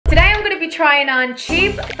be trying on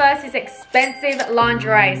cheap versus expensive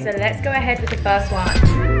lingerie. So let's go ahead with the first one.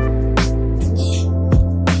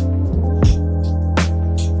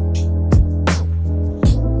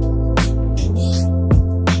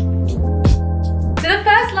 So the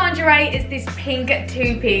first lingerie is this pink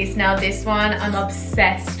two-piece. Now this one I'm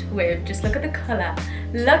obsessed with. Just look at the color.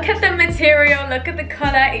 Look at the material, look at the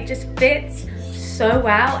color. It just fits so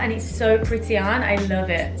well and it's so pretty on. I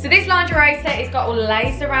love it. So this lingerie set, it's got all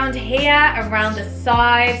lace around here, around the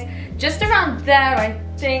sides, just around there I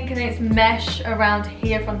think, and it's mesh around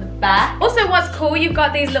here from the back. Also what's cool, you've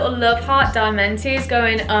got these little love heart diamantes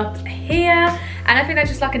going up here, and I think that's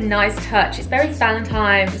just like a nice touch. It's very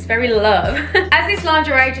Valentine's, it's very love. As this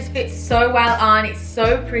lingerie just fits so well on, it's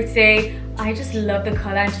so pretty. I just love the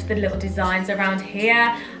color and just the little designs around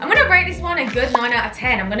here. I'm gonna rate this one a good 9 out of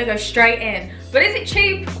 10. I'm gonna go straight in. But is it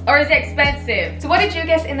cheap or is it expensive? So what did you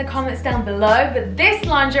guess in the comments down below? But this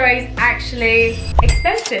lingerie is actually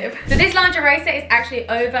expensive. So this lingerie set is actually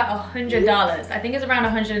over $100. I think it's around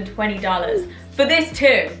 $120 for this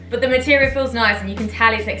too. But the material feels nice and you can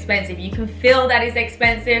tell it's expensive. You can feel that it's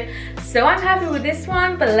expensive. So I'm happy with this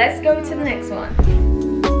one, but let's go to the next one.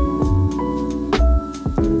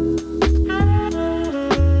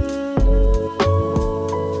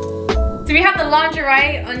 So we have the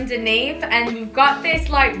lingerie underneath and we've got this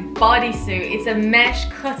like bodysuit. It's a mesh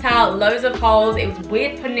cut out, loads of holes. It was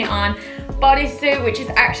weird putting it on. Bodysuit, which is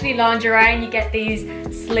actually lingerie, and you get these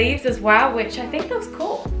sleeves as well, which I think looks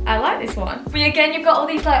cool. I like this one. But again, you've got all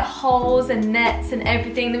these like holes and nets and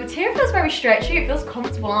everything. The material feels very stretchy. It feels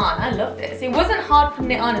comfortable on. I love this. It wasn't hard putting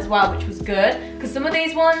it on as well, which was good, because some of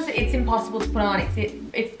these ones, it's impossible to put on.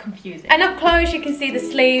 It's confusing. And up close, you can see the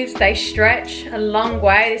sleeves. They stretch a long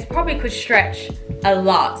way. This probably could stretch a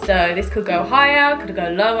lot, so this could go higher, could go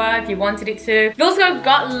lower if you wanted it to. You've also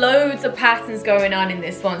got loads of patterns going on in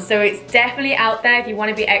this one, so it's definitely out there if you want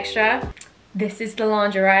to be extra. This is the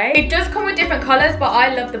lingerie. It does come with different colors, but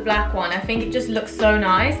I love the black one. I think it just looks so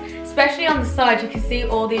nice, especially on the side. You can see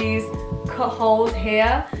all these cut holes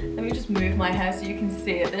here. Let me just move my hair so you can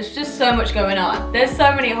see it. There's just so much going on. There's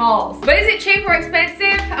so many holes. But is it cheap or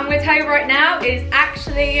expensive? I'm gonna tell you right now, it is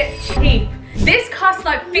actually cheap. This costs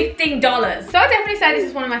like $15. So I definitely say this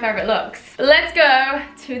is one of my favorite looks. Let's go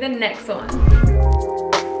to the next one.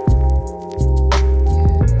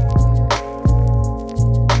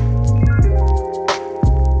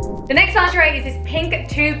 The next lingerie is this pink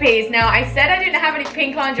two-piece. Now I said I didn't have any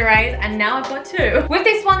pink lingeries and now I've got two. With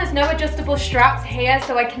this one, there's no adjustable straps here,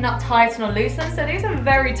 so I cannot tighten or loosen. So these are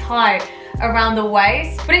very tight around the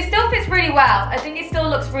waist, but it still fits really well. I think it still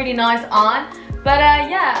looks really nice on. But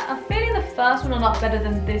yeah, I'm feeling the first one a lot better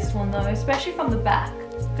than this one though, especially from the back.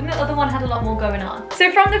 I think the other one had a lot more going on.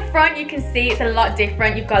 So from the front, you can see it's a lot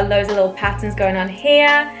different. You've got loads of little patterns going on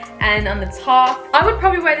here and on the top. I would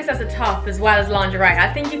probably wear this as a top as well as lingerie.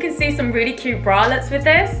 I think you can see some really cute bralettes with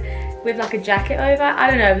this, with like a jacket over. I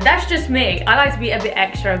don't know, but that's just me. I like to be a bit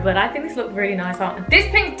extra, but I think this looked really nice on. This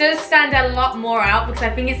pink does stand out a lot more out because I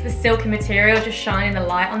think it's the silky material just shining the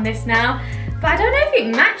light on this now. But I don't know if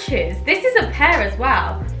it matches. This is a pair as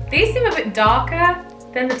well. These seem a bit darker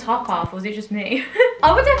than the top half, or was it just me?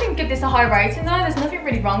 I would definitely give this a high rating though. There's nothing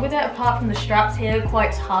really wrong with it apart from the straps here,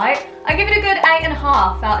 quite tight. I give it a good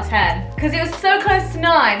 8.5 out of 10 because it was so close to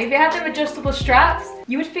 9. If you had them adjustable straps,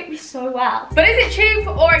 you would fit me so well. But is it cheap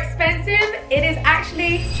or expensive? It is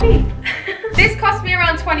actually cheap. This cost me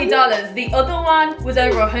around $20. The other one was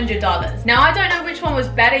over $100. Now I don't know which one was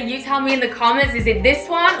better. You tell me in the comments, is it this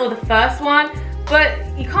one or the first one? But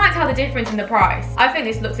you can't tell the difference in the price. I think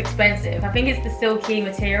this looks expensive. I think it's the silky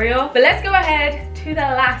material. But let's go ahead to the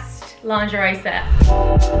last lingerie set.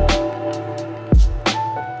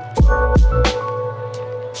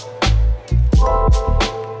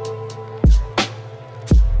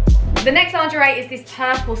 The next lingerie is this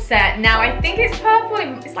purple set. Now I think it's purple,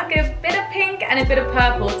 it's like a bit of pink and a bit of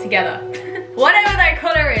purple together. Whatever that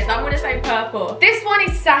color is, I'm gonna say purple. This one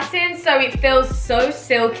is satin, so it feels so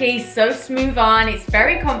silky, so smooth on. It's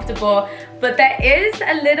very comfortable, but there is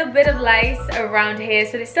a little bit of lace around here,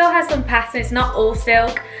 so it still has some pattern. It's not all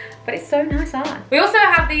silk, but it's so nice on. We also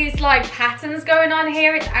have these like patterns going on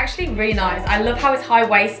here. It's actually really nice. I love how it's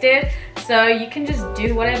high-waisted, so you can just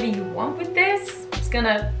do whatever you want with this. I'm just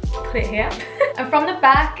gonna put it here. And from the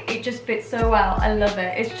back, it just fits so well. I love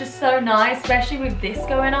it. It's just so nice, especially with this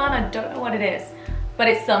going on. I don't know what it is, but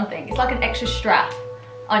it's something. It's like an extra strap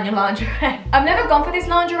on your lingerie. I've never gone for this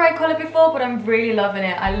lingerie color before, but I'm really loving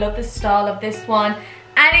it. I love the style of this one.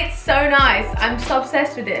 And it's so nice. I'm so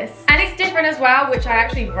obsessed with this. And it's different as well, which I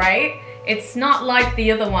actually rate. It's not like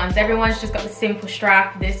the other ones. Everyone's just got the simple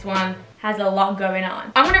strap. This one has a lot going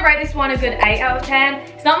on. I'm gonna rate this one a good 8 out of 10.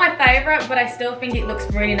 It's not my favorite, but I still think it looks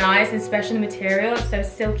really nice, and especially the material. It's so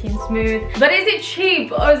silky and smooth. But is it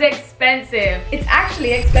cheap or is it expensive? It's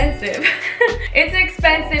actually expensive. It's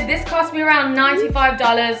expensive. This cost me around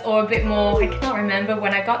 $95 or a bit more. I cannot remember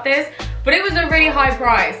when I got this, but it was a really high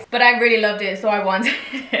price. But I really loved it, so I wanted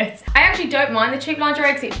it. I actually don't mind the cheap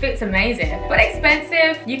lingerie because it fits amazing. But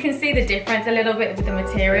expensive, you can see the difference a little bit with the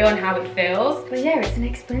material and how it feels. But yeah, it's an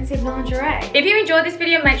expensive lingerie. If you enjoyed this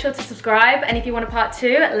video, make sure to subscribe. And if you want a part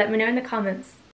 2, let me know in the comments.